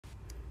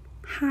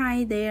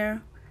Hi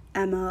there,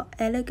 I'm an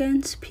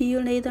elegant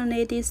pure leather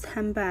ladies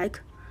handbag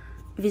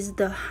with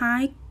the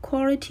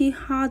high-quality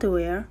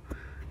hardware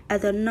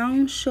and a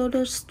long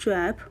shoulder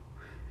strap,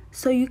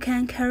 so you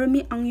can carry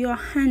me on your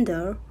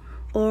handle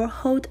or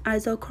hold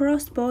as a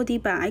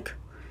crossbody bag.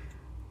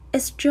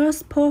 It's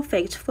just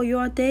perfect for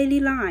your daily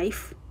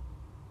life.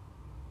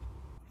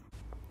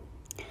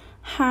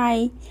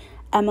 Hi,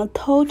 I'm a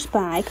tote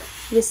bag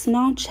with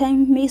long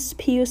chain mixed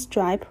peel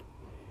strap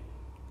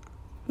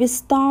with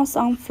stars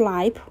on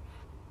flap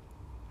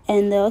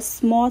and a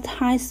small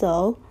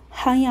tassel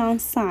hanging on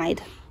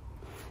side,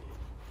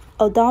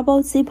 a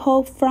double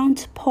zipper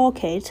front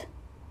pocket,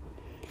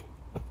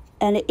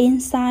 and the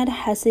inside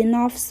has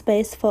enough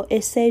space for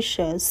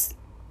essentials.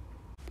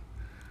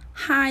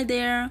 Hi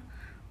there,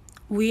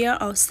 we are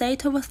a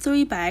set of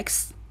 3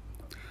 bags,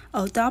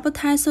 a double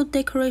tassel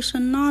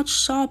decoration large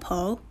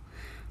shopper,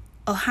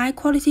 a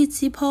high-quality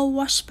zipper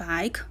wash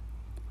bag,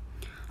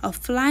 a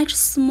flat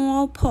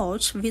small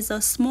pouch with a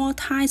small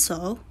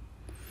tassel,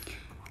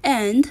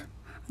 and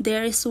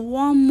there is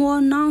one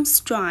more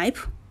non-stripe,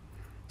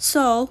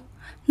 so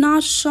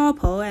large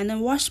shopper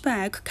and wash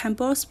bag can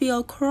both be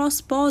a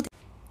crossbody.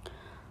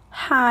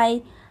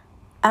 Hi,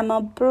 I'm a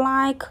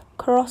black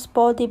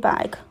crossbody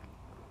bag.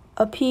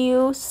 A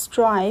peel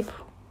stripe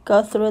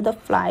goes through the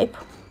flap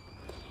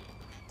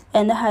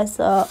and has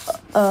a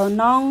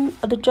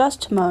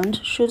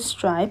non-adjustment should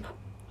strap,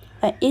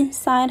 and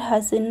inside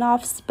has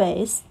enough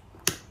space.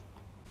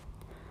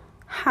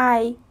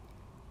 Hi,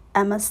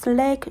 I'm a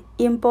sleek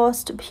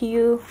embossed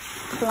peel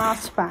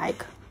cloth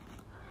bag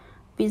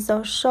with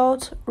a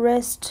short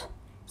wrist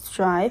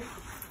strap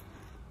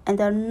and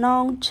a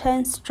long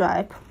chain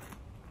strap.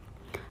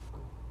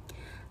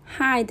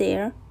 Hi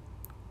there,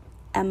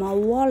 I'm a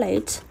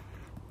wallet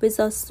with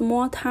a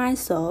small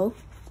tassel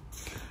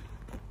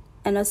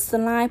and a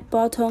slight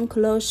button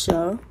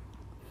closure.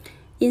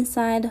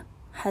 Inside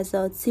has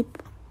a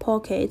zip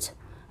pocket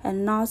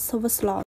and lots of slots.